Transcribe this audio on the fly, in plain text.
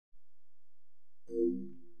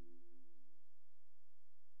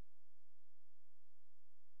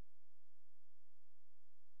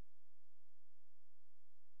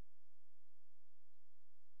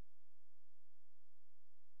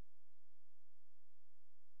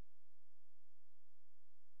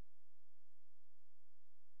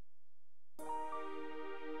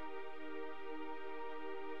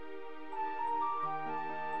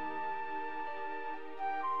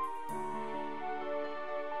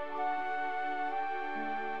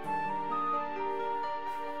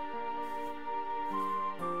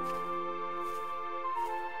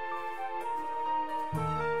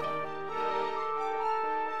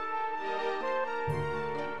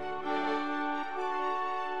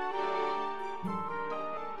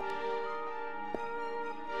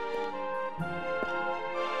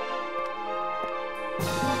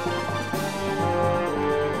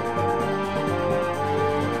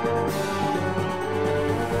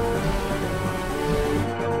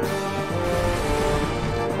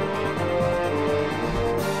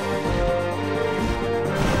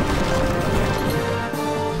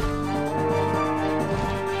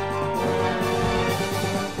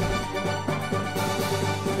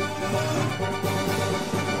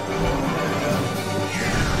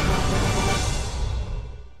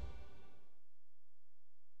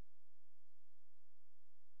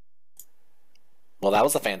Well, that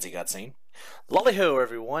was a fancy cutscene. Lali-ho,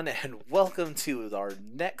 everyone, and welcome to our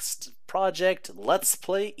next project, Let's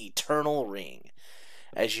Play Eternal Ring.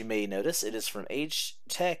 As you may notice, it is from Age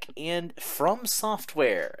Tech and From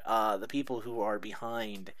Software, the people who are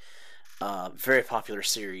behind very popular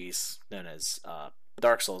series known as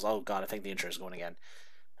Dark Souls. Oh god, I think the intro is going again.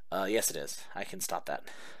 Yes, it is. I can stop that.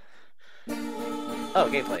 Oh,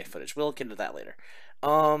 gameplay footage. We'll get into that later.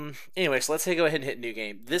 Anyway, so let's go ahead and hit new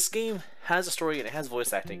game. This game has a story and it has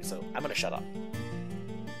voice acting, so I'm gonna shut up.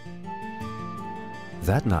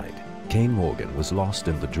 That night, Kane Morgan was lost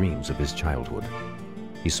in the dreams of his childhood.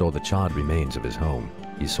 He saw the charred remains of his home.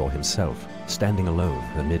 He saw himself, standing alone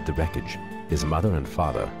amid the wreckage. His mother and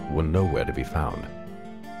father were nowhere to be found.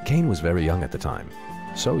 Kane was very young at the time,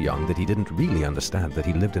 so young that he didn't really understand that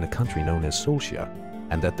he lived in a country known as Solskjaer,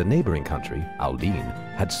 and that the neighboring country, Aldine,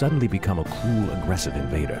 had suddenly become a cruel, aggressive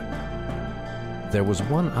invader. There was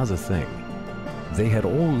one other thing. They had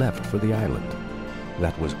all left for the island.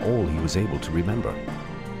 That was all he was able to remember.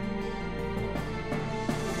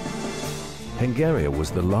 Pangaria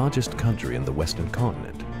was the largest country in the western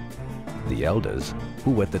continent. The elders,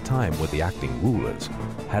 who at the time were the acting rulers,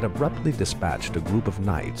 had abruptly dispatched a group of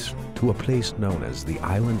knights to a place known as the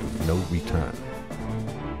Island of No Return.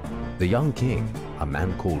 The young king, a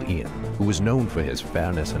man called Ian, who was known for his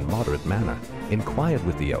fairness and moderate manner, inquired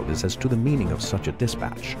with the elders as to the meaning of such a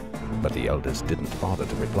dispatch, but the elders didn't bother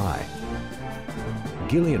to reply.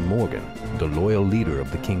 Gillian Morgan, the loyal leader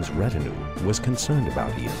of the king's retinue, was concerned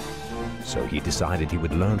about Ian, so he decided he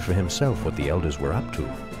would learn for himself what the elders were up to.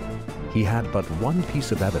 He had but one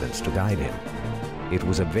piece of evidence to guide him. It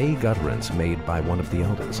was a vague utterance made by one of the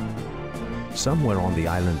elders. Somewhere on the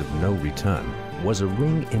Island of No Return was a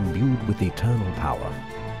ring imbued with eternal power.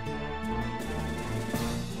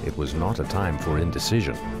 It was not a time for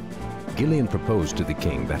indecision. Gillian proposed to the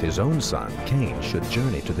king that his own son, Cain, should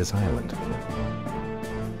journey to this island.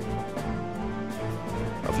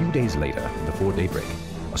 A few days later, before daybreak,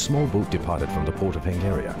 a small boat departed from the port of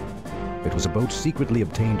Pangaria. It was a boat secretly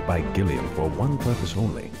obtained by Gillian for one purpose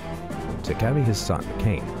only: to carry his son,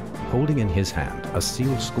 Cain, holding in his hand a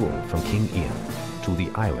sealed scroll from King Ian, to the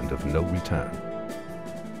Island of No Return.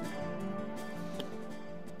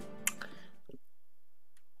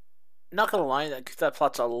 Not gonna lie, that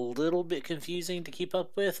plot's a little bit confusing to keep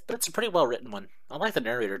up with, but it's a pretty well written one. I like the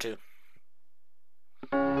narrator too.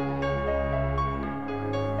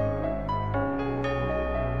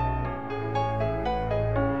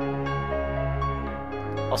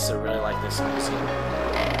 Also really like this music.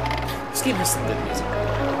 This game has some good music.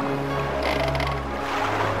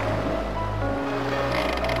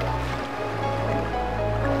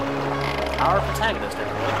 Our protagonist,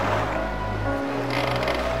 everybody.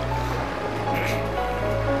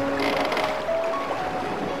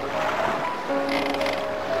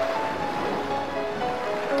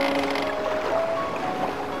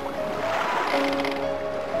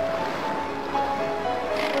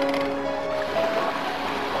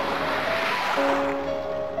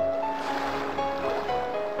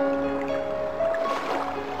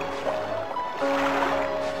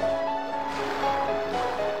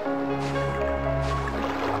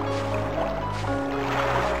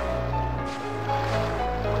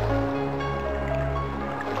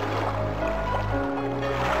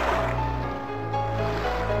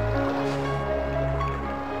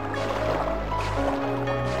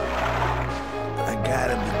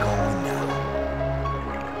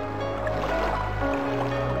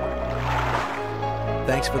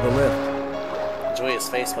 Thanks for the lift. Enjoy his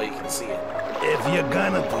face while you can see it. If you're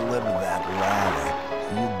gonna deliver that ladder,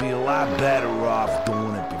 you'd be a lot better off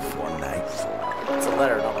doing it before nightfall. It's a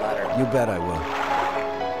letter, not a ladder. You bet I will.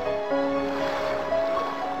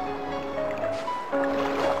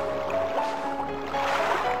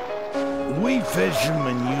 We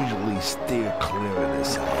fishermen usually steer clear of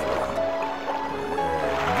this island.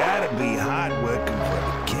 Gotta be hard working for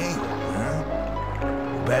the king, huh?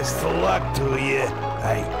 Best of luck to you.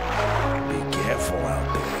 Hey, be careful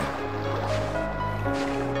out there.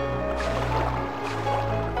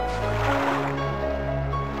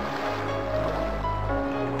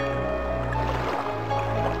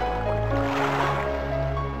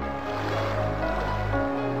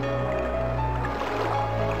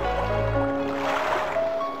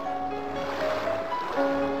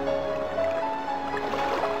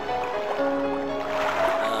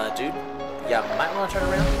 Dude, yeah, might want to turn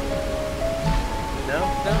around. No,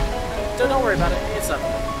 don't worry about it. It's up.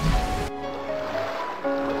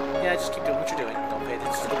 Yeah, just keep doing what you're doing. Don't pay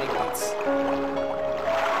attention to the big beats.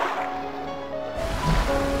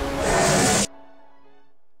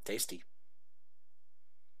 Tasty.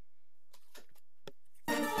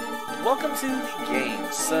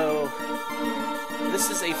 game. So, this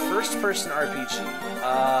is a first-person RPG.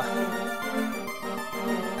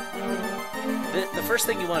 The first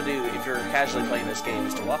thing you want to do if you're casually playing this game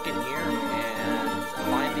is to walk in here and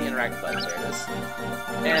find the interact button. There it is.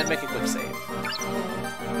 And make a quick save.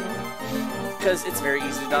 Because it's very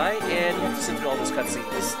easy to die, and you have to sit through all those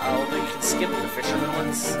cutscenes. Although you can skip the fisherman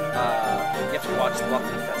ones, you have to walk through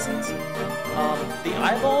the cutscenes. The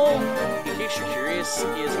eyeball, in case you're curious,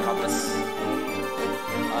 is a compass.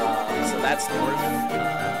 So that's north,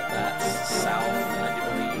 that's south, I do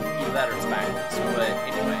believe. Either that or it's backwards. But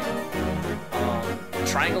anyway,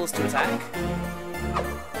 triangle is to attack.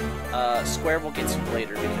 Square we'll get to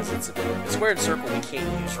later because it's square and circle we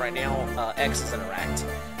can't use right now. X is interact.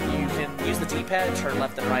 You can use the D-pad, turn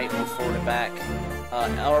left and right, move forward and back.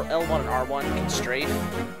 L1 and R1 can strafe.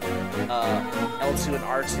 L2 and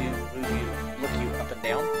R2 look you up and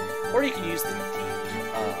down. Or you can use the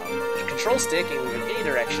control stick and move in any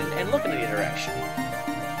direction and look in any direction.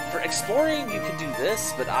 For exploring, you can do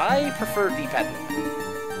this, but I prefer D-pad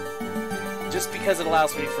movement. Just because it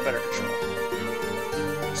allows me for better control.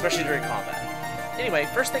 Especially during combat. Anyway,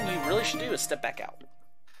 first thing you really should do is step back out.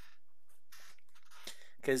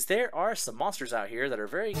 Because there are some monsters out here that are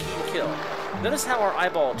very keen to kill. Notice how our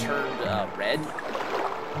eyeball turned red?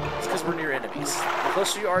 It's because we're near enemies. The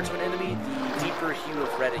closer you are to an enemy, the deeper hue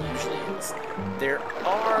of red it usually is. There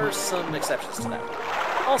are some exceptions to that.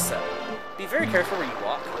 Also, be very careful where you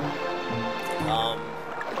walk.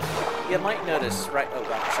 You might notice, right... Oh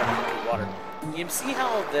god, I'm trying to get water. You see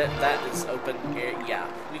how that is open here? Yeah,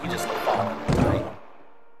 we can just fall in, right?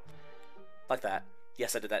 Like that.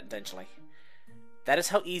 Yes, I did that intentionally. That is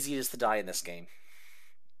how easy it is to die in this game.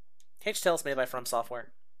 Can't you tell it's made by From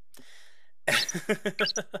Software?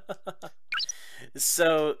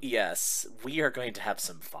 So, yes, we are going to have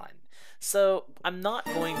some fun. So, I'm not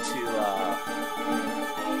going to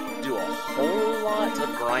do a whole lot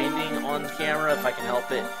of grinding on camera if I can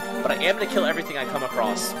help it, but I am going to kill everything I come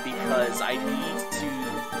across because I need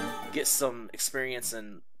to get some experience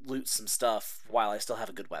and loot some stuff while I still have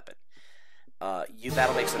a good weapon.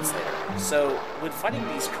 That'll make sense later. So, when fighting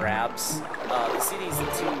these crabs, you see these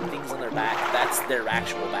two things on their back? That's their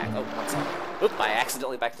actual back. Oh, one second. Oop, I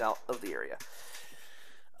accidentally backed out of the area.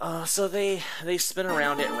 So they spin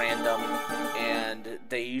around at random, and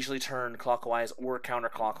they usually turn clockwise or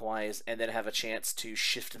counterclockwise, and then have a chance to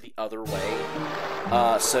shift the other way.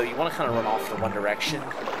 So you want to kind of run off in one direction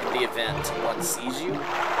in the event one sees you.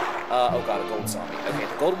 Oh god, a gold zombie. Okay,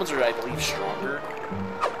 the gold ones are, I believe, stronger.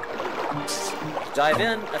 Dive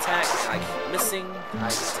in, attack, and I keep missing. I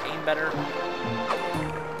just aim better.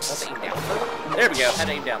 Want to aim down further? There we go, had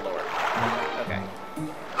to aim down lower. Okay.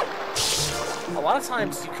 A lot of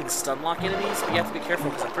times you can stun lock enemies, but you have to be careful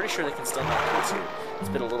because I'm pretty sure they can stun lock you too. It's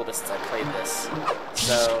been a little bit since I played this.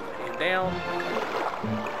 So, aim down.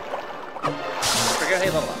 There we go, hey,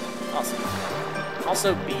 level up. Awesome.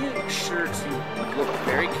 Also, be sure to look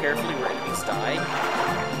very carefully where enemies die,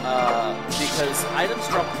 because items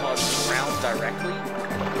drop on the ground directly,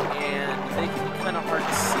 and they can be kind of hard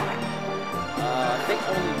to see. I think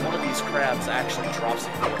only one of these crabs actually drops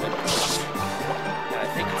in the open. And I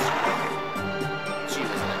think it's you,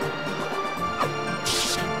 isn't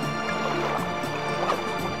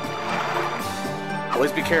it?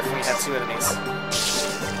 Always be careful when you have two enemies.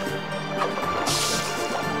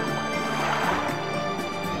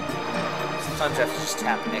 Sometimes you have to just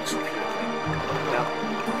tap extra quickly. No.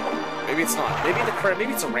 Maybe it's not.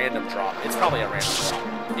 Maybe it's a random drop. It's probably a random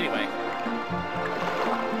drop. Anyway.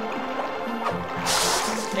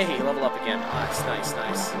 Hey, level up again. Nice, nice,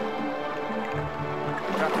 nice.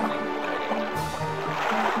 Drop the thing.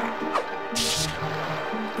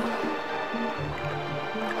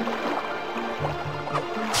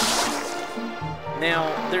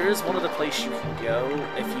 Now, there is one other place you can go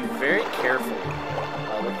if you very carefully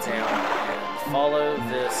look down and follow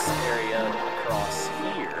this area across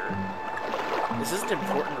here. This isn't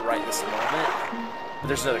important right this moment, but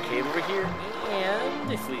there's another cave over here,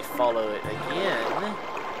 and if we follow it again,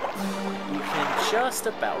 you can just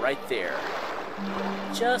about, right there,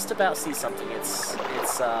 just about see something. It's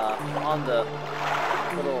on the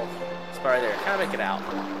little spot right there. Kind of make it out.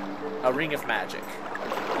 A ring of magic.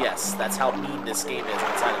 Yes, that's how mean this game is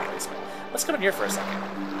on item placement. Let's come in here for a second.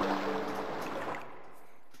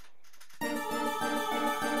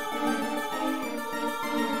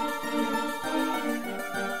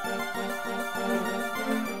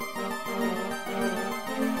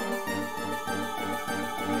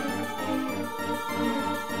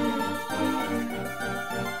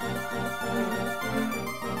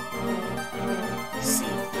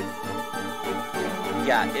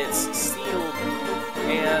 Yeah, it's sealed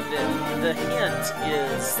And the hint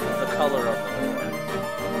is the color of the door.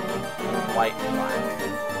 White and black.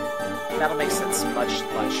 That'll make sense much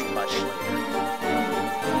later.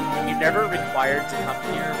 You're never required to come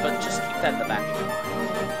here, but just keep that in the back of your mind.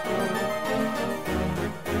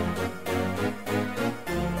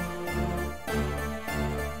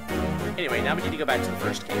 Anyway, now we need to go back to the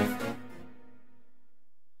first cave.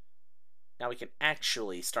 Now we can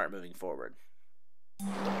actually start moving forward.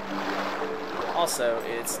 Also,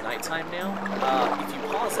 it's nighttime now. If you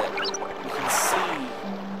pause it, you can see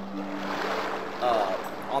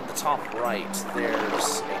on the top right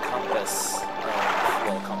there's a compass,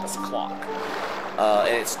 well, a compass clock,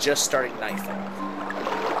 and it's just starting nightfall.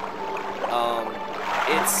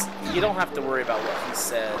 You don't have to worry about what he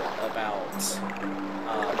said about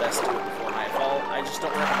best do it before nightfall. I just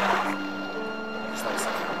don't recommend. I just like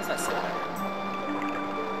something. What does that say there?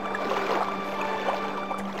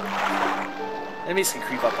 Enemies can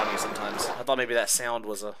creep up on you sometimes. I thought maybe that sound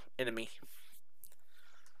was an enemy.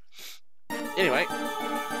 Anyway,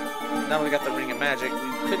 now we got the Ring of Magic,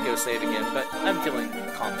 we could go save again, but I'm feeling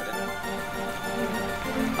confident.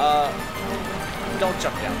 Don't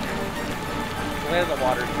jump down there. Land in the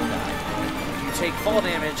water, you die. You take fall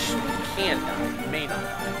damage, you can die. You may not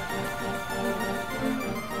die.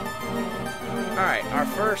 Alright, our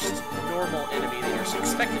first normal enemy that you're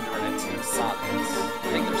expected to run into is Sagas. I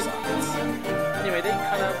think they're Sagas. Anyway, they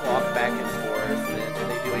kind of walk back and forth,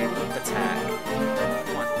 and they do a leap attack.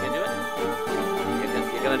 Come on, you gonna do it?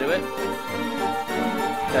 You gonna do it?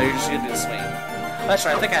 No, you're just gonna do the swing. That's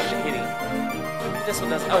right, I think I have to hit him. Maybe this one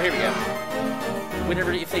does. Oh, here we go.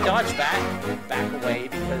 Whenever, if they dodge back away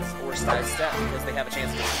or sidestep because they have a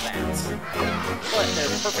chance against bats. But they're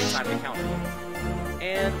the perfect time to counter them.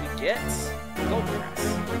 And we get Gold Grass.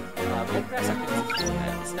 Gold Grass, I think is the key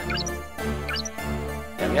pet, isn't it?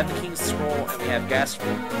 Yeah, we have the King's Scroll, and we have Gas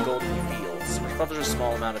from Golden Fields, which covers a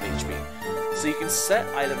small amount of HP. So you can set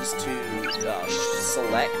items to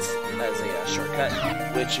select as a shortcut,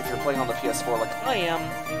 which if you're playing on the PS4 like I am,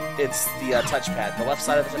 it's the touchpad. The left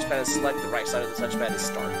side of the touchpad is select, the right side of the touchpad is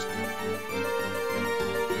start.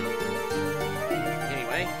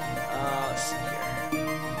 Anyway, let's see here.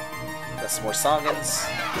 Got some more Saugans.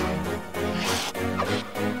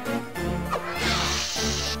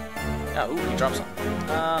 Oh, ooh, he drops something.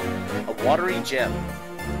 A watery gem.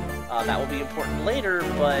 That will be important later,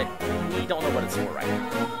 but we don't know what it's for right now.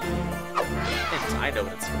 And I know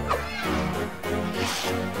what it's for.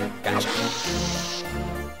 Gotcha.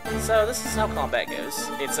 So this is how combat goes.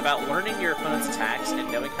 It's about learning your opponent's attacks and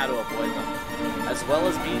knowing how to avoid them, as well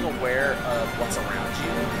as being aware of what's around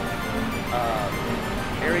you.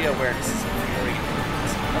 Area awareness is very important.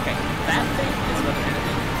 Okay, that thing is another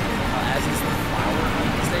enemy, as is the flower, if I'm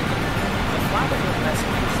not mistaken. The flower will mess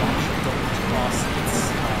with you as long as you don't cross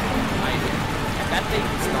its item. And that thing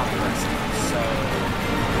is not aggressive, so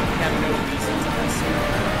you have no reason to mess with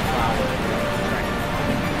the flower or the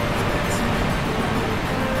dragonfly.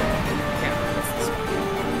 Can't remember what's this one.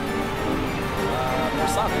 More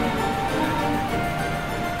Saga.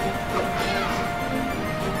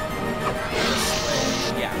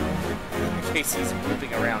 Yeah. In case he's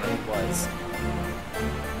moving around and he was.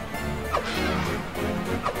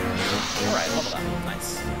 Alright, leveled up. Nice.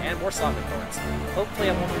 And more Saga Thorns. Hopefully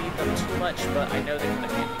I won't need them too much, but I know they can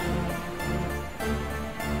affect me.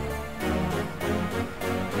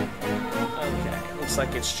 Okay, looks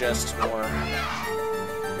like it's just more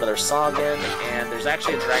another Sagan, and there's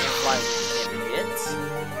actually a Dragonfly we can hit.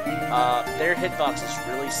 Their hitbox is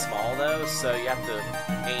really small though, so you have to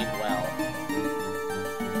aim well.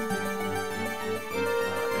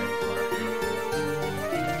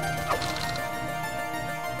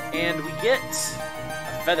 And we get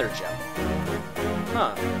a Feather Gem.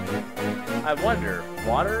 Huh. I wonder,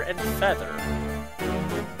 water and feather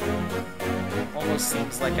almost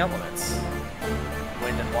seems like elements.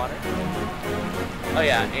 Wind and water. Oh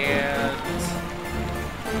yeah, and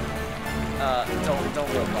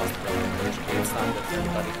don't go across the building. It's not good for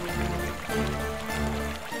everybody.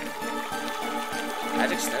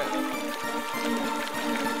 Magic Stone.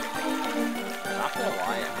 Not gonna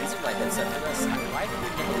lie, I'm using my headset for this. I might be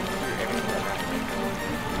able to hear everything around me.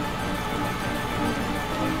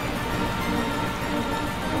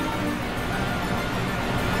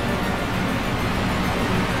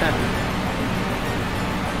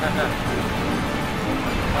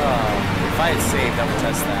 If I had saved, I would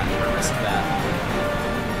test that, or risk that.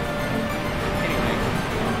 Anyway.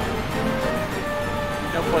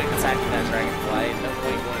 No point in attacking that dragonfly, no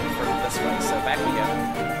point going further this way, so back we go.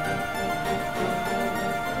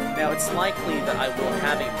 Now, it's likely that I will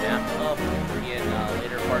have a map up in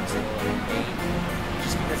later parts of the game.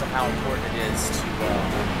 how important it is to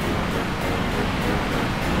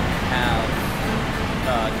have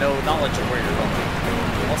no knowledge of where you're going.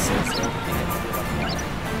 Also,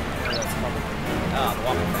 that's probably the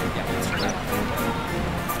walking thing. Yeah, let's turn that off.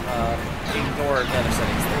 Ignore the other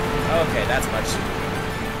settings there. Okay, that's much.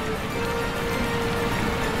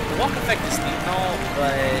 The walk effect is neat and all,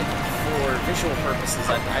 but for visual purposes,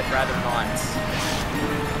 I'd rather not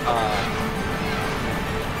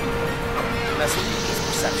mess with these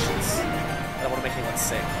perceptions. I don't want to make anyone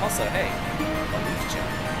sick. Also, hey, a leaf gem.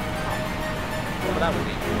 What that would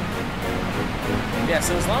be? Yeah,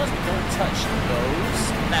 so as long as we don't touch those,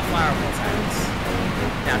 that flower will attack us.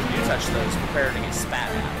 Now, if you do touch those, prepare to get spat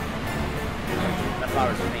at. That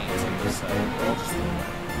flower's a pain too, so we'll just leave it.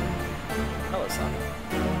 Hello, son.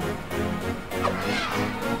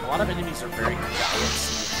 A lot of enemies are very quiet,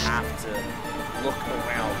 so you have to look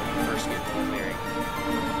around when you first get to the clearing.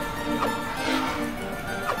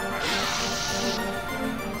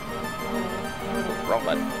 Wrong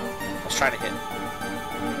button. I was trying to hit.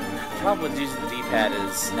 The problem with using the D-pad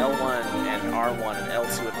is L1 and R1 and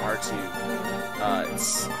L2 and R2.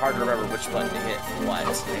 It's hard to remember which button to hit for what,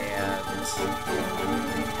 and...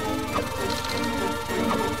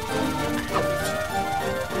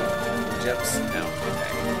 Gems? No.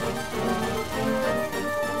 Okay.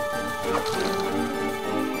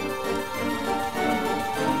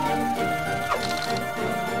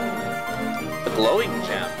 The glowing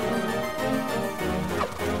gem.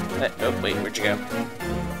 Oh, wait, where'd you go?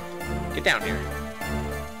 Get down here.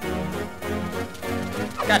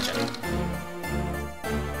 Gotcha.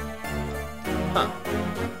 Huh.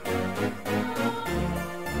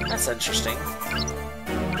 That's interesting.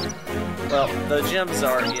 Well, the gems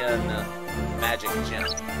are in Magic Gem.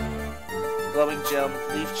 Glowing Gem,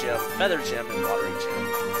 Leaf Gem, Feather Gem, and Watery Gem.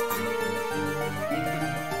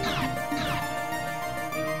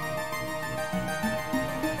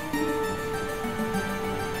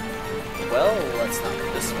 Well, let's not go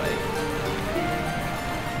this way.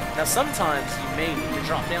 Now, sometimes you may need to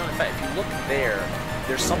drop down. In fact, if you look there,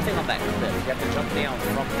 there's something on that cliff. You have to jump down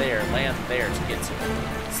from there, land there to get to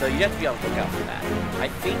it. So you have to be on the lookout for that. I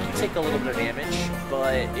think you take a little bit of damage,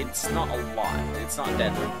 but it's not a lot. It's not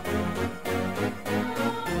deadly.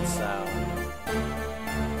 So...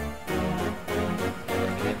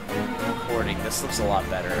 recording, this looks a lot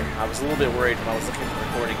better. I was a little bit worried when I was looking at the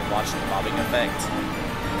recording and watching the bobbing effect.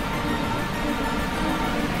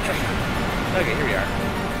 Okay, here we are.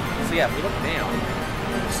 So yeah, if we look down,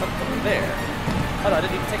 there's something there. Oh no, I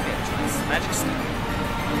didn't even take damage. Nice. Magic sneak. You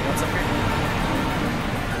know what's up here?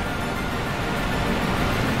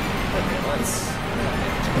 Okay, let's...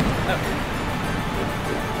 Okay.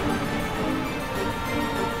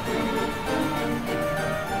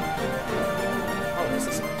 Oh, what's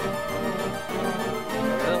this one?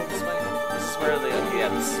 This way? This is where they... Okay, yeah,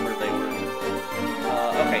 this is where they were.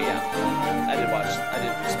 Okay, yeah. I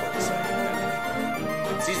did explore this way.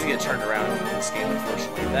 It's easy to get turned around in this game,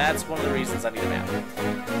 unfortunately. That's one of the reasons I need a map.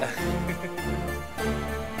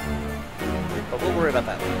 But we'll worry about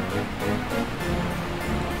that later.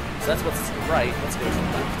 So that's what's to the right. Let's go to the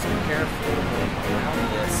left. So be careful going around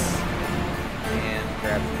this and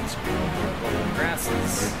grab these golden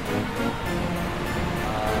grasses.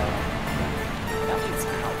 That leads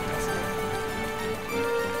out, doesn't it?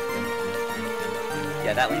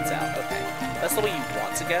 Yeah, that leads out. Okay. That's the way you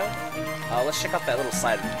want to go. Let's check out that little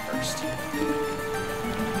side room first.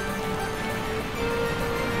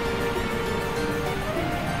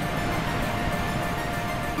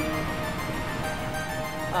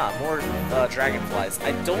 Ah, more dragonflies.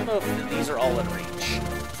 I don't know if these are all in reach.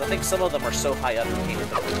 So I think some of them are so high up you can't hit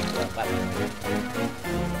them with a weapon.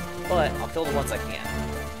 But I'll kill the ones I can.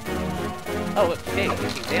 Oh, okay, you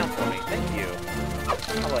came down for me. Thank you.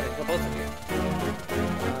 How about I kill both of you?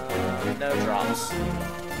 No drops.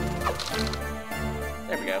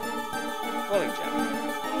 There we go. Glowing gem.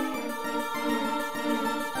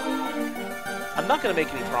 I'm not going to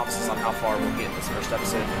make any promises on how far we'll get in this first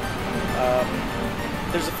episode.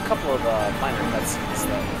 There's a couple of minor cutscenes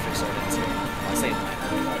that we'll fix our into. I say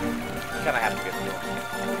minor, but you kind of have to get through it.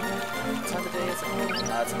 What time of day is it?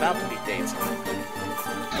 It's about to be daytime.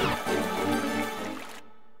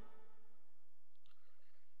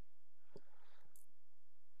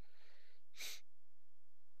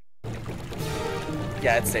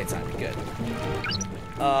 Yeah, it's daytime. Good.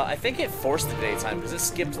 I think it forced the daytime because it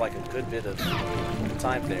skipped like a good bit of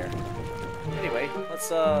time there. Anyway, let's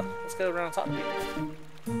go around and talk to people.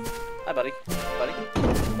 Hi, buddy. Buddy.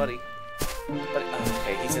 Buddy. Buddy. Oh,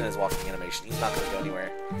 okay, he's in his walking animation. He's not going to go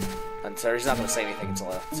anywhere. Until he's not going to say anything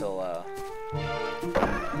until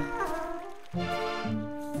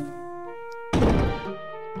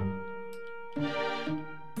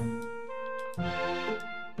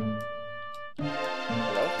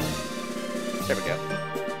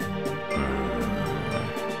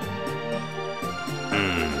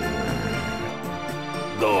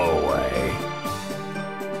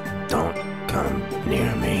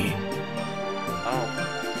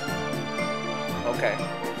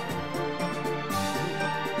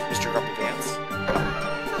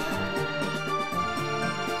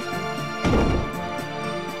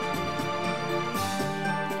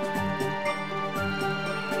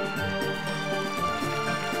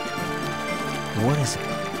is it?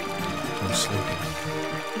 No sleeping.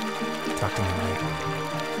 Talk to me later.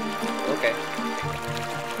 Okay.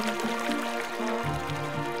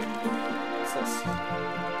 What's this?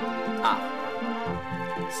 Ah.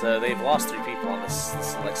 So they've lost 3 people on this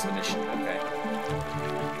expedition. Okay.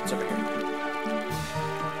 What's over here?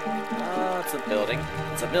 It's a building.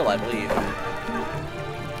 It's a mill, I believe.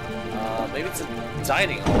 Maybe it's a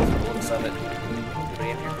dining hall from the looks of it. Anybody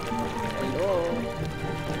in here? Hello?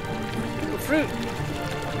 Ooh, fruit!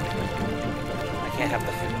 I can't have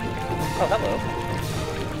the fruit. Oh, hello.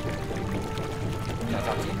 Can I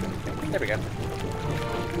talk to you? There we go.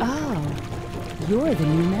 Oh, you're the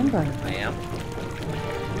new member. I am.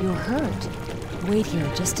 You're hurt. Wait here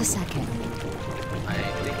just a second. I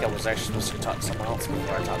think I was actually supposed to talk to someone else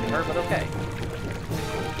before I talked to her, but okay.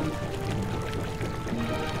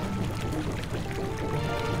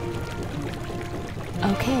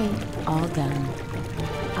 Okay, all done.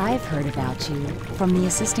 I've heard about you from the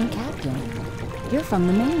assistant captain. You're from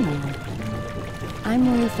the mainland. I'm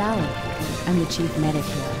Marie Fowler. I'm the chief medic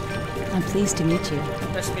here. I'm pleased to meet you.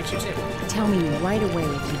 Nice to meet you too. Tell me right away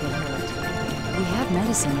if you get hurt. We have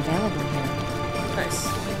medicine available here. Nice.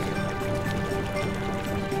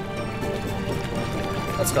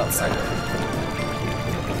 Let's go outside.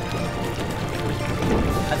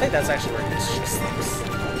 I think that's actually where she sleeps.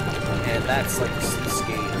 And that's like a sluice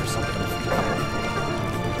gate or something.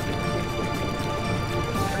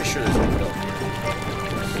 Pretty sure there's a building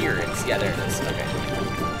here. Here it is. Yeah, there it is. Okay.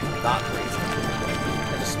 Not crazy.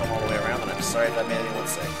 I just swim all the way around, and I'm sorry if I made anyone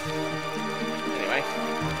sick. Anyway.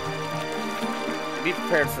 Be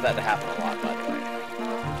prepared for that to happen a lot, by the way.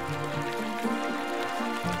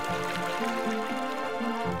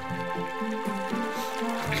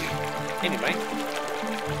 Anyway.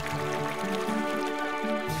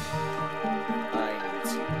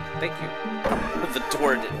 Thank you. The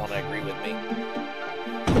door didn't want to agree with me.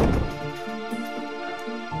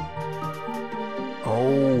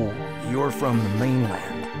 Oh, you're from the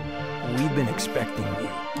mainland. We've been expecting you.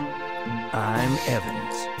 I'm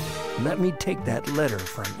Evans. Let me take that letter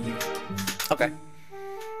from you. Okay.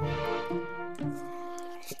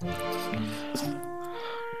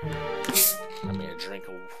 I'm gonna drink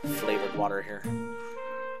a flavored water here.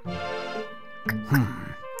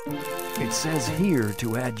 It says here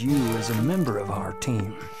to add you as a member of our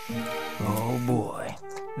team. Oh boy.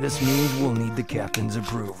 This means we'll need the captain's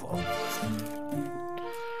approval.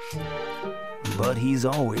 But he's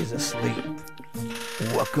always asleep.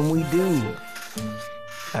 What can we do?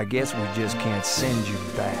 I guess we just can't send you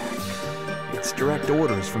back. It's direct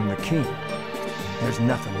orders from the king. There's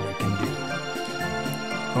nothing we can do.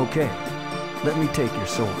 Okay, let me take your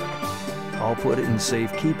sword. I'll put it in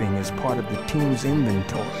safekeeping as part of the team's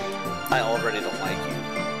inventory. I already don't like you.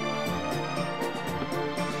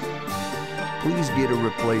 Please get a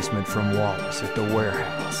replacement from Wallace at the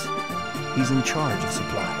warehouse. He's in charge of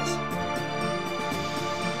supplies.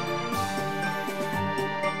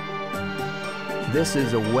 This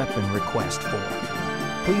is a weapon request form.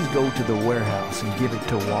 Please go to the warehouse and give it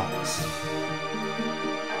to Wallace.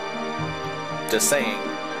 Just saying.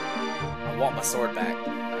 I want my sword back.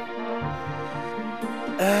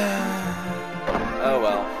 Oh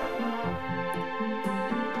well.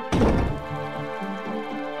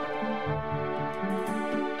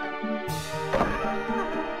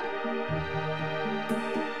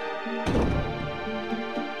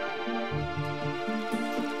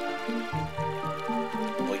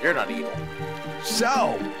 Well, you're not evil.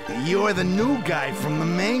 So, you're the new guy from the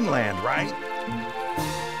mainland, right?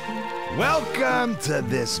 Welcome to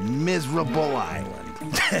this miserable island.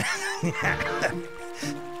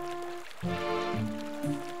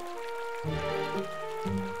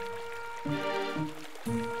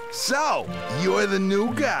 So, you're the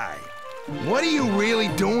new guy. What are you really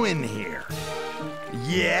doing here?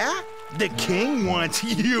 Yeah? The king wants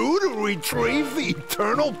you to retrieve the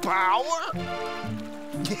eternal power?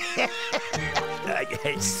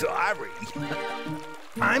 Sorry.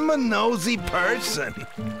 I'm a nosy person.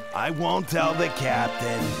 I won't tell the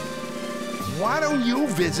captain. Why don't you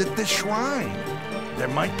visit the shrine? There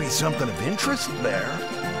might be something of interest there.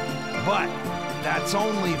 But that's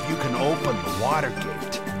only if you can open the water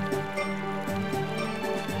gate.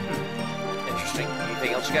 Interesting.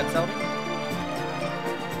 Anything else you got to tell me?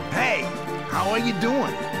 Hey, how are you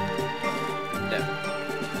doing? No.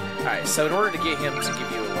 Alright, so in order to get him to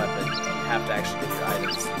give you a weapon, you have to actually get your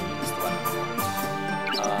items and use the weapon.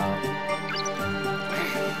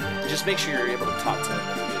 Just make sure you're able to talk to him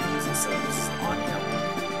when you use it, so this is on him.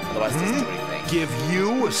 Otherwise, it doesn't do anything. Give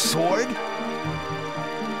you a sword?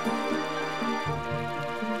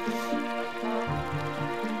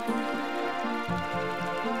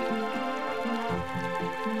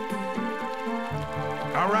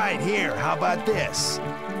 All right, here, how about this?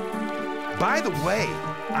 By the way,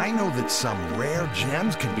 I know that some rare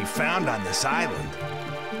gems can be found on this island.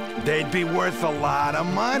 They'd be worth a lot of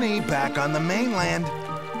money back on the mainland.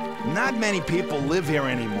 Not many people live here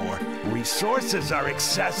anymore. Resources are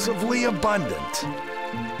excessively abundant.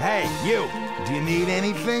 Hey, you, do you need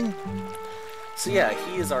anything? So yeah,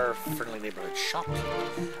 he is our friendly neighborhood shopkeeper.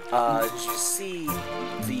 As you see,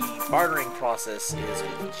 the bartering process is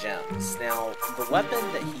with gems. Now, the weapon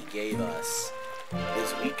that he gave us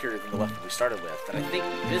is weaker than the weapon we started with, and I think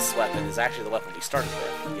this weapon is actually the weapon we started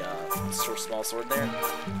with, the small sword there.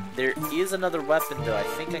 There is another weapon, though. I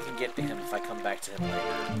think I can get to him if I come back to him later.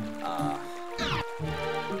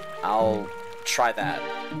 I'll try that.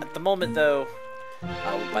 At the moment, though,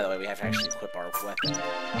 by the way, we have to actually equip our weapon.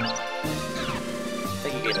 I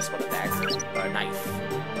think he gave us, what, a dagger? Or a knife.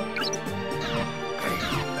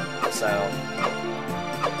 So,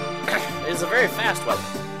 it's a very fast weapon.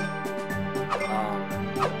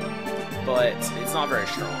 But it's not very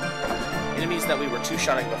strong. Enemies that we were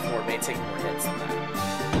two-shotting before may take more hits than that.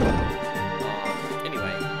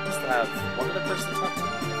 Anyway, we still have one other person to talk to, I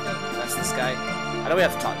think. That's this guy. I know we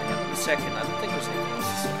have to talk to him. Just checking. I don't think there's anything else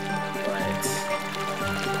this way.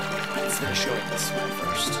 But let's finish going this way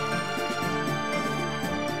first.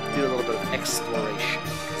 Do a little bit of exploration,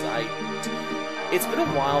 because it's been a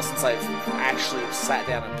while since I've actually sat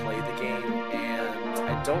down and played the game, and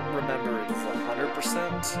I don't remember it's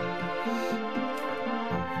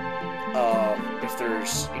 100%. If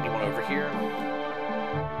there's anyone over here.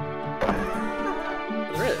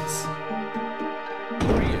 There is.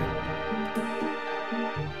 Who are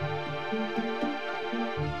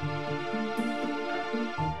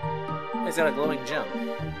you? He's got a glowing gem.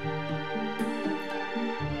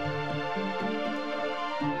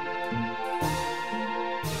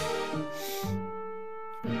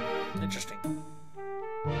 Interesting.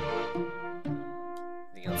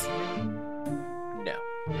 Anything else in here? No.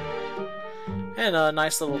 And a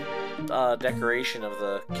nice little decoration of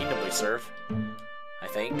the kingdom we serve, I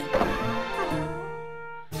think.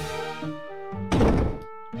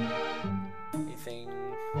 Anything?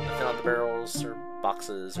 Nothing on the barrels or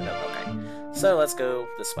boxes or no? Okay. So let's go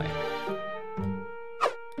this way.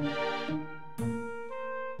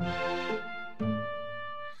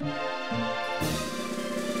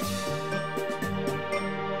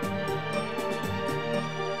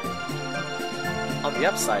 On the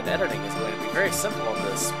upside, editing is going to be very simple on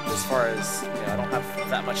this, as far as, I don't have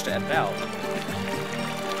that much to edit out.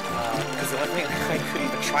 Because the only thing I could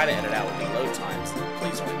even try to edit out would be load times.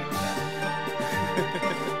 Please don't even do that.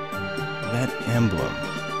 That emblem.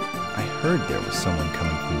 I heard there was someone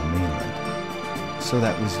coming from the mainland. So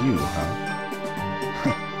that was you, huh?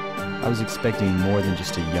 I was expecting more than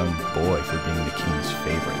just a young boy for being the king's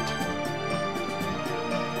favorite.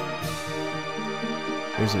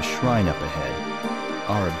 There's a shrine up ahead.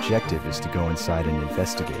 Our objective is to go inside and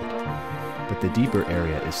investigate. But the deeper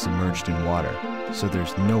area is submerged in water, so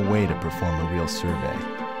there's no way to perform a real survey.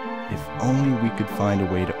 If only we could find a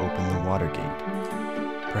way to open the water gate.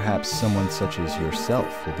 Perhaps someone such as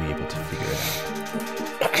yourself will be able to figure it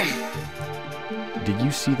out. Did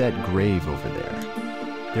you see that grave over there?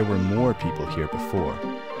 There were more people here before,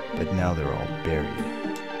 but now they're all buried.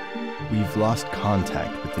 We've lost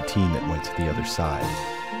contact with the team that went to the other side.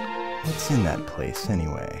 What's in that place,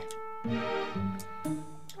 anyway?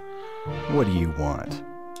 What do you want?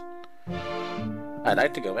 I'd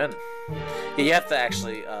like to go in. Yeah, you have to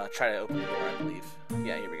actually try to open the door, I believe.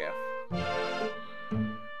 Yeah, here we go.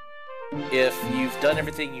 If you've done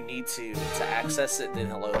everything you need to access it, then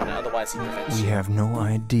he'll open it. Otherwise, he prevents you. We have no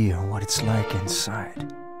idea what it's like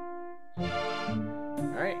inside.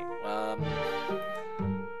 Alright, well,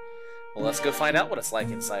 let's go find out what it's like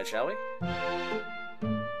inside, shall we?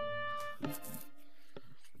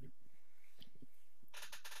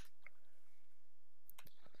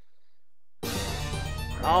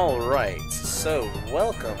 Alright, so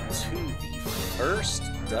welcome to the first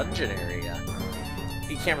dungeon area.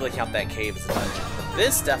 You can't really count that cave as a dungeon, but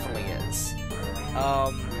this definitely is.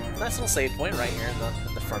 Nice little save point right here in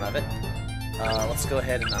the front of it. Let's go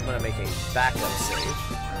ahead and I'm going to make a backup save.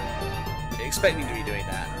 Expecting to be doing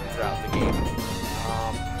that throughout the game.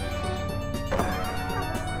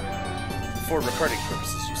 For recording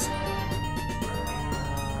purposes, you see.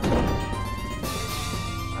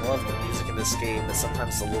 I love the music in this game, but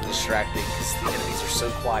sometimes it's a little distracting because the enemies are so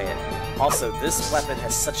quiet. Also, this weapon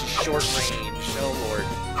has such a short range. Oh lord.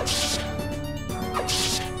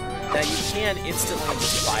 Now you can instantly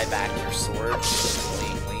just buy back your sword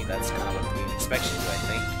instantly. That's kind of what the game expects you to, I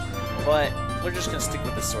think. But we're just going to stick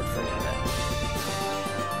with this sword for a little bit.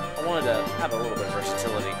 I wanted to have a little bit of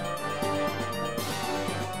versatility.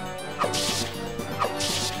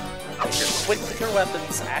 Your quicker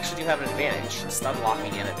weapons actually do have an advantage, stun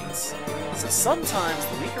locking enemies. So sometimes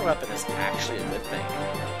the weaker weapon is actually a good thing.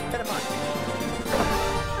 Keep that in mind.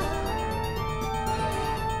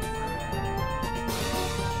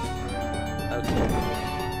 Okay.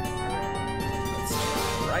 Let's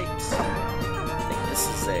turn right. I think this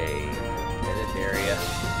is a dead-end area.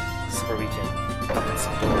 This is where we can open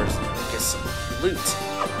some doors and get some loot.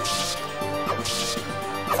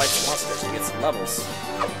 Fight some monsters and get some levels.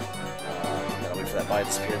 Gotta wait for that body to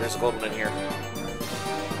disappear. There's a gold one in here.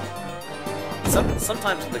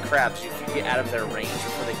 Sometimes with the crabs, if you get out of their range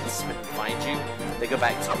before they can spin and find you, they go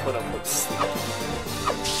back to quote-unquote sleep.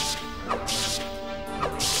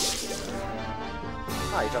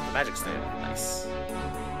 Ah, you dropped the magic stone. Nice.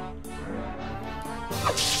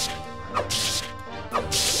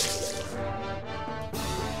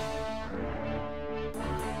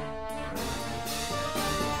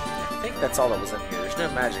 I think that's all that was in here. There's no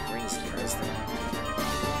magic rings in here, is there?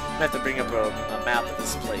 I have to bring up a map of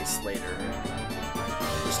this place later,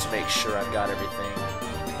 just to make sure I've got everything.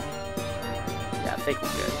 Yeah, I think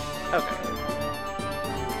we're good. Okay.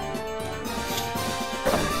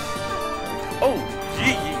 Oh,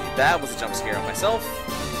 yee! That was a jump scare on myself.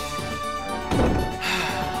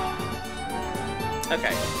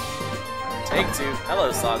 Okay. Take two.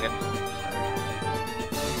 Hello, Sagan.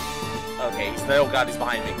 Okay, oh god, he's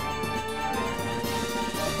behind me.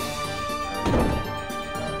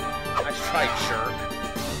 Nice try, jerk.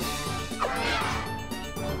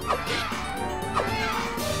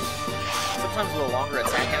 Sometimes with a longer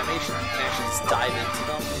attack animation, you can actually just dive into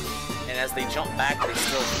them, and as they jump back, they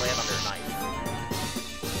still land on their knife.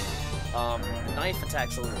 The knife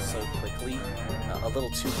attacks a little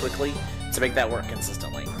too quickly to make that work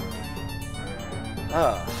consistently.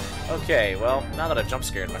 Okay, well, now that I've jump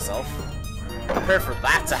scared myself, prepare for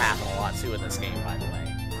that to happen a lot too in this game, by the way.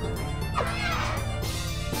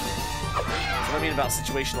 That's what I mean about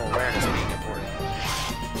situational awareness being important.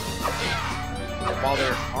 While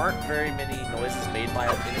there aren't very many noises made by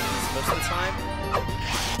enemies most of the time,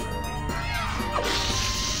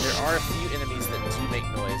 there are a few enemies that do make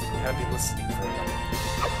noise, and you gotta be listening for them.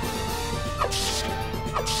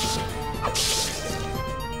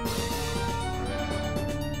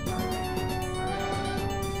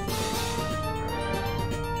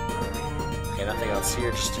 Okay, nothing else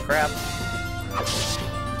here, just a crab.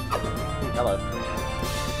 Hello.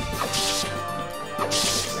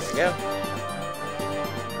 There we go.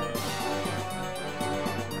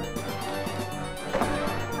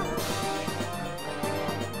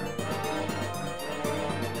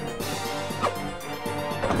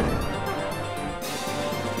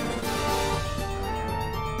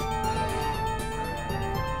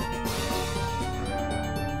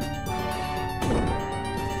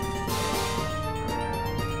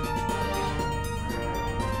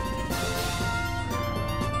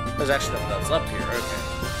 There's actually nothing else up here, okay.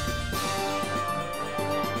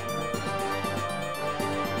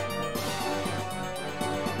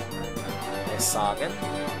 Hey, Sagan.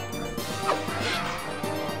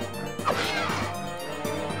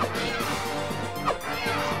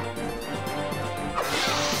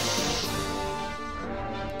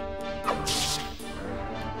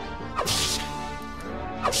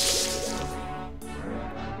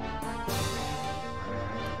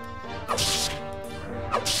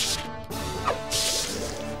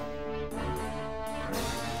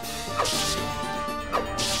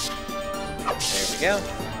 Go.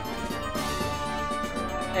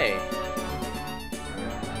 Hey.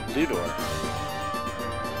 Blue door.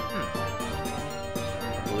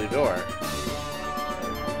 Blue door.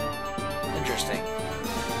 Interesting.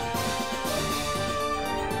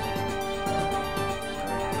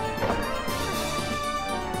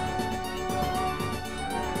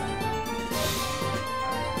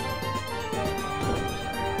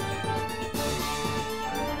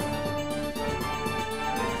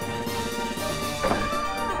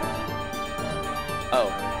 Oh,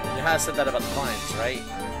 you had said that about the vines, right?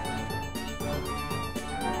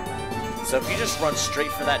 So if you just run straight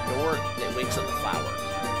for that door, it wakes up the flower.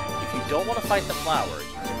 If you don't want to fight the flower,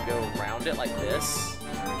 you can go around it like this.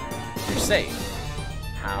 You're safe.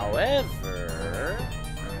 However,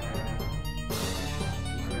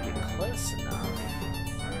 you can get close enough.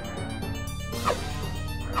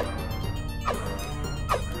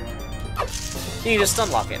 You can just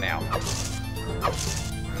unlock it now.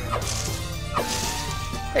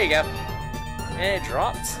 There you go. And it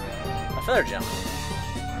dropped a feather gem.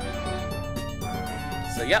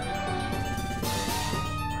 So, yep.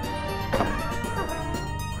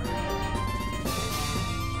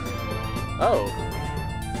 Oh.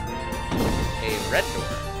 A red door.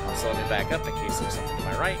 Also, let me back up in case there's something to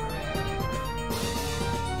my right.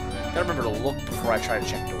 Gotta remember to look before I try to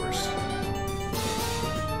check doors.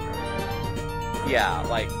 Yeah,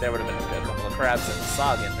 like, there would have been a couple of crabs and a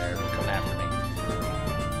sog in there coming after me.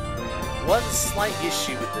 One slight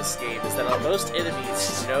issue with this game is that most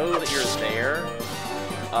enemies know that you're there,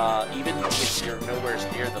 even if you're nowhere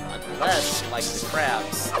near them, unless, like the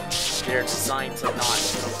crabs, they're designed to not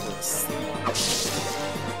completely sleep.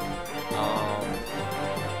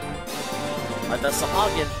 The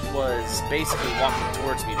Sahagin was basically walking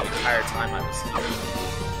towards me the entire time I was here.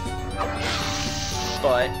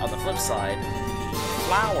 But, on the flip side, the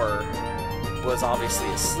flower was obviously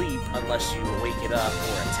asleep unless you wake it up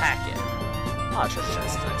or attack it. Ah, treasure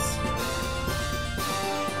chest, nice.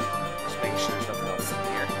 Just making sure there's nothing else in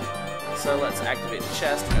here. So let's activate the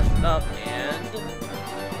chest, open it up, and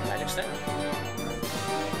magic stone.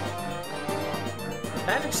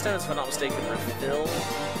 Magic stones, if I'm not mistaken, refill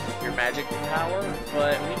your magic power,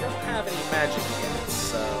 but we don't have any magic yet,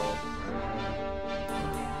 so...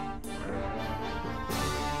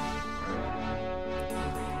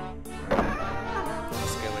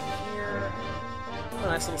 Let's go in here. Oh,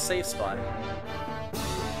 nice little safe spot.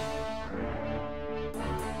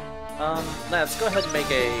 Let's go ahead and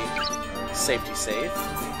make a safety save.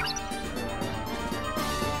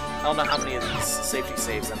 I don't know how many of these safety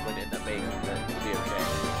saves I'm going to end up making, but it'll be okay.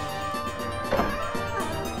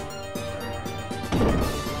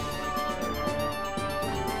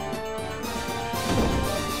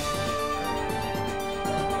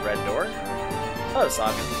 Red door. Oh,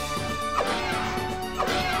 Saga.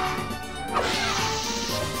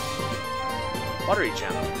 Watery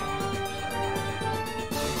gem.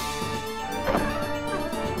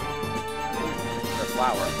 Or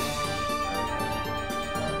flower.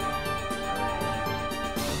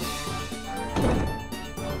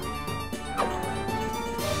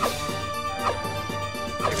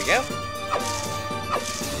 Here we go.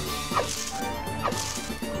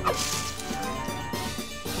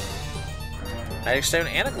 Magic stone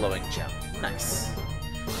and a glowing gem. Nice.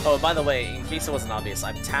 Oh, by the way, in case it wasn't obvious,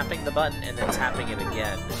 I'm tapping the button and then tapping it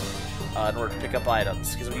again in order to pick up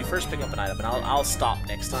items. Because when you first pick up an item, and I'll stop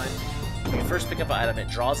next time. When you first pick up an item, it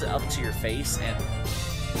draws it up to your face and...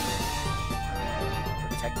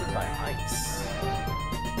 Protected by ice.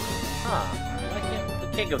 Huh. We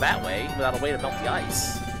can't go that way without a way to melt the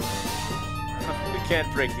ice. We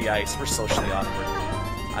can't break the ice. We're socially awkward.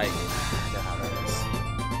 I know how that is.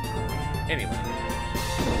 Anyway.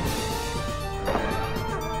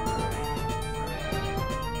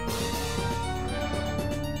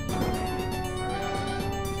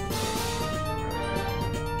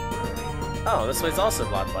 Oh, this way's also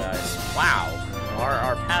blocked by ice. Wow.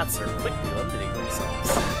 Our paths are quickly limiting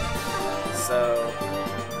themselves. So,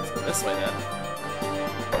 let's go this way then.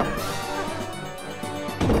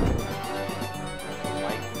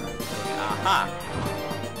 Like, aha!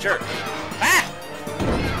 Jerk! Ah!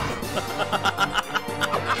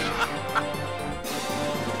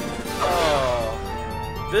 Oh,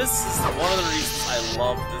 this is one of the reasons I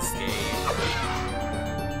love this game.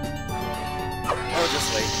 Oh, this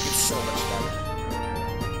way, it's so much better.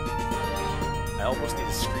 I almost need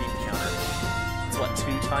a screen counter. It's what,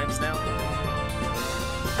 2 times now?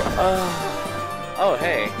 Oh,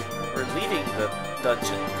 hey. We're leaving the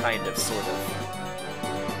dungeon, kind of, sort of.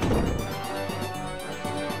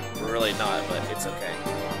 We're really not, but it's okay.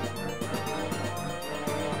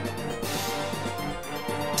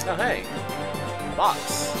 Oh, hey. A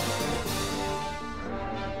box.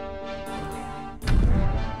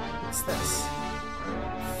 What's this?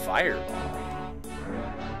 Fireball.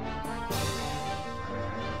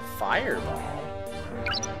 Fireball.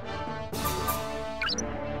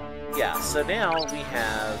 Yeah, so now we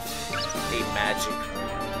have a magic ring.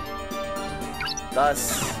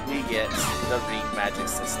 Thus, we get the ring magic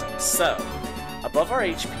system. So, above our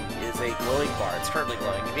HP is a glowing bar. It's currently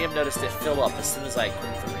glowing. You may have noticed it fill up as soon as I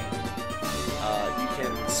equip the ring. You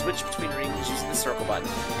can switch between rings using the circle button,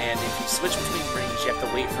 and if you switch between rings, you have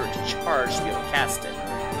to wait for it to charge to be able to cast it.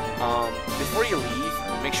 Before you leave,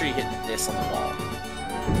 make sure you hit this on the wall.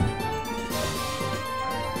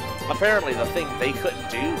 Apparently, the thing they couldn't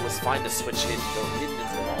do was find a switch hidden into the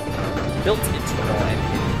wall. Built into the wall and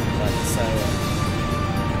hidden. But, so...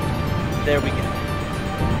 there we go.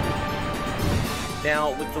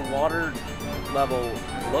 Now, with the water level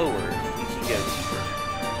lowered, you can go deeper.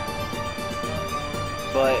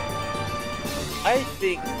 But... I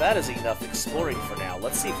think that is enough exploring for now.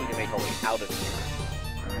 Let's see if we can make our way out of here.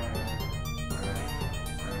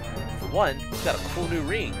 For one, we've got a cool new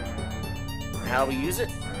ring. How do we use it?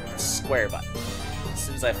 square button. As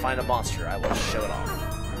soon as I find a monster, I will show it off.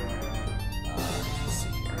 Let's see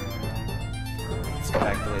here. Let's go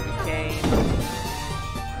back the way we came.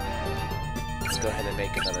 Let's go ahead and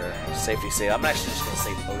make another safety save. I'm actually just going to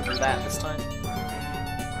save over that this time.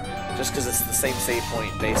 Just because it's the same save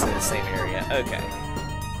point, basically the same area. Okay.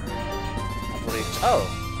 Oh!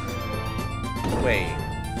 Wait.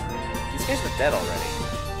 These guys were dead already.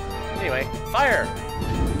 Anyway, fire!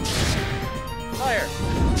 Fire!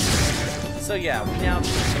 So yeah, we now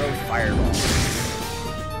can throw fireballs.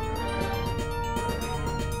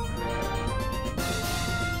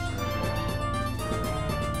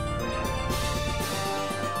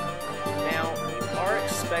 Now, you are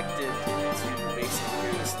expected to basically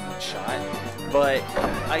hear this in one shot, but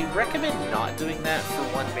I recommend not doing that for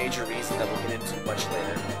one major reason that we'll get into much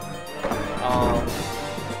later.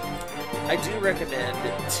 I do recommend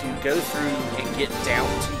to go through and get down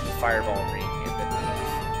to the fireball ring and then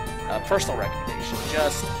leave. Personal recommendation,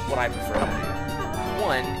 just what I prefer to do.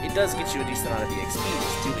 One, it does get you a decent amount of EXP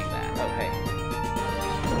just doing that. Oh, hey.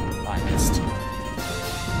 I missed.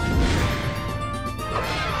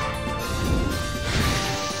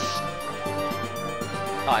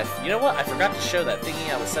 You know what? I forgot to show that thingy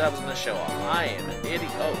I said I was going to show off. I am an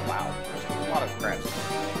idiot. Oh, wow. There's a lot of crabs.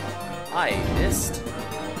 I missed.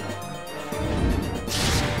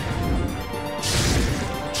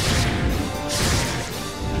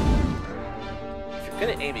 If you're good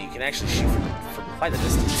at aiming, you can actually shoot from quite a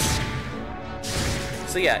distance.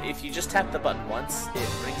 So yeah, if you just tap the button once, it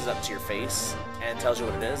brings it up to your face and tells you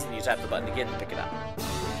what it is, and you tap the button again to pick it up.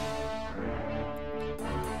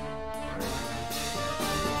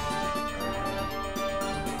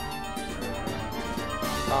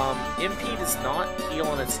 MP does not heal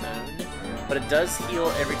on its own, but it does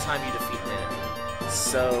heal every time you defeat an enemy.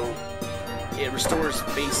 So, it restores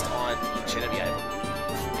based on each enemy, I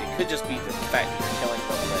believe. It could just be the fact that you're killing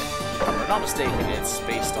them, but if I'm not mistaken, it's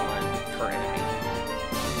based on per enemy.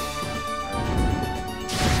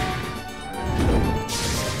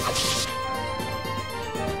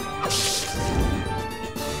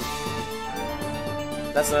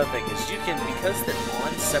 That's another thing, is you can, because they're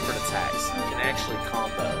on separate attacks, you can actually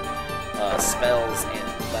combo spells and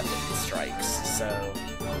weapon strikes. So,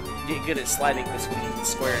 you get good at sliding between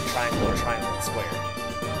square and triangle, or triangle and square.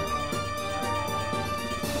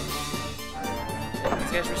 Yeah,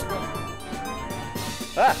 these guys respawn.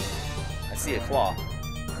 Ah! I see a claw.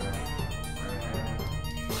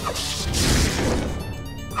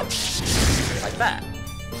 Like that.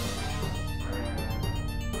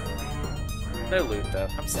 No loot, though.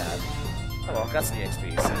 I'm sad. Oh well, got some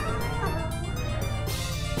EXP, so...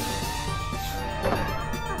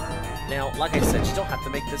 Now, like I said, you don't have to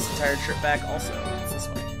make this entire trip back also. It's this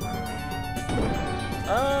way.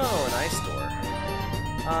 Oh, an ice door.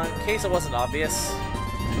 In case it wasn't obvious...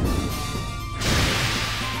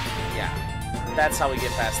 Yeah. That's how we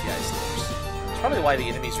get past the ice doors. It's probably why the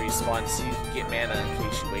enemies respawn, so you can get mana in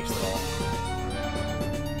case you waste it all.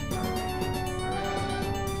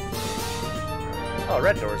 Oh,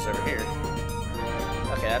 red door's over here.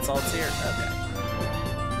 Okay, that's all it's here? Okay.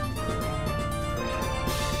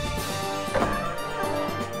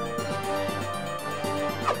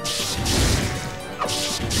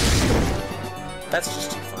 That's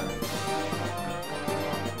just too fun.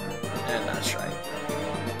 And that's right.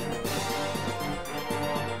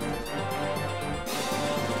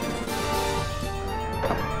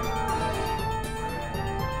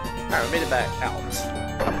 Alright, we made it back out.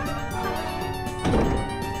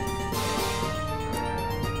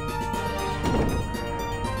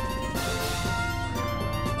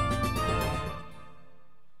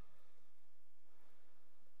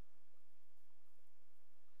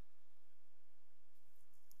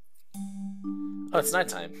 Oh, it's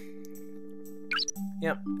nighttime.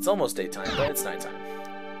 Yep, it's almost daytime, but it's nighttime.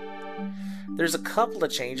 There's a couple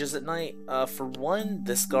of changes at night. For one,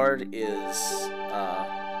 this guard is,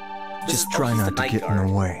 Just try not to get in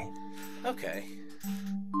the way. Okay.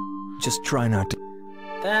 Just try not to...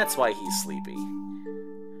 That's why he's sleepy.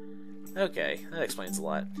 Okay, that explains a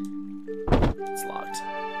lot. It's locked.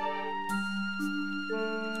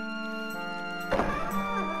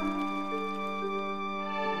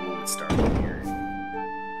 We'll start from here.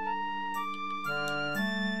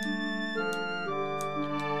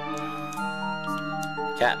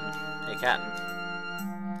 Captain. Hey, Captain.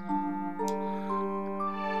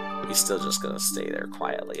 He's still just gonna stay there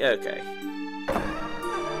quietly. Okay.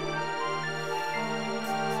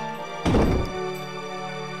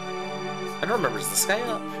 I don't remember, is the sky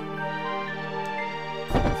up?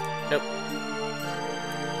 Nope.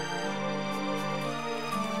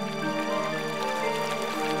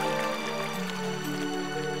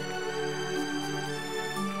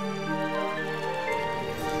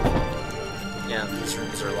 These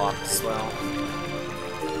rooms are locked as well.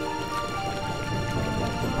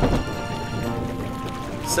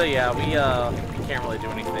 So yeah, we can't really do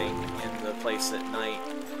anything in the place at night.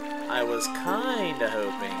 I was kinda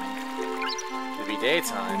hoping it'd be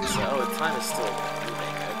daytime, so the time is still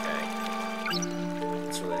moving, okay.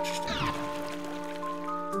 That's really interesting.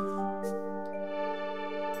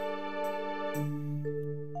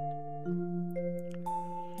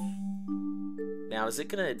 Now, is it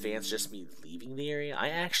gonna advance just me leaving the area? I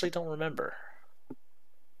actually don't remember.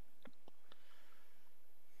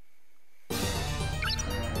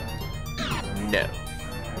 No.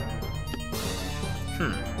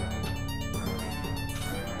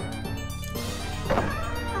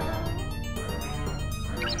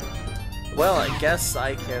 Well, I guess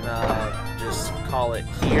I can just call it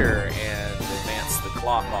here and advance the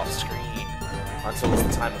clock off screen until it's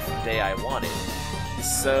the time of day I wanted.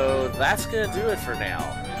 So that's gonna do it for now.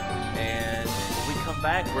 And when we come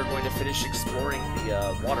back, we're going to finish exploring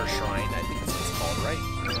the water shrine. I think that's what it's called, right?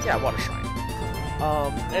 Yeah, water shrine.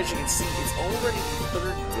 As you can see, it's already the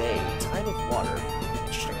third day. Time of water.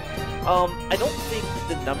 Interesting. I don't think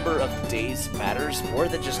the number of days matters more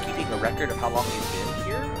than just keeping a record of how long you've been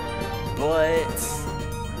here. But,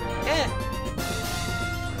 And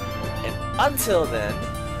until then,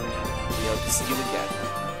 we hope to see you again.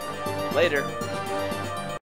 Later.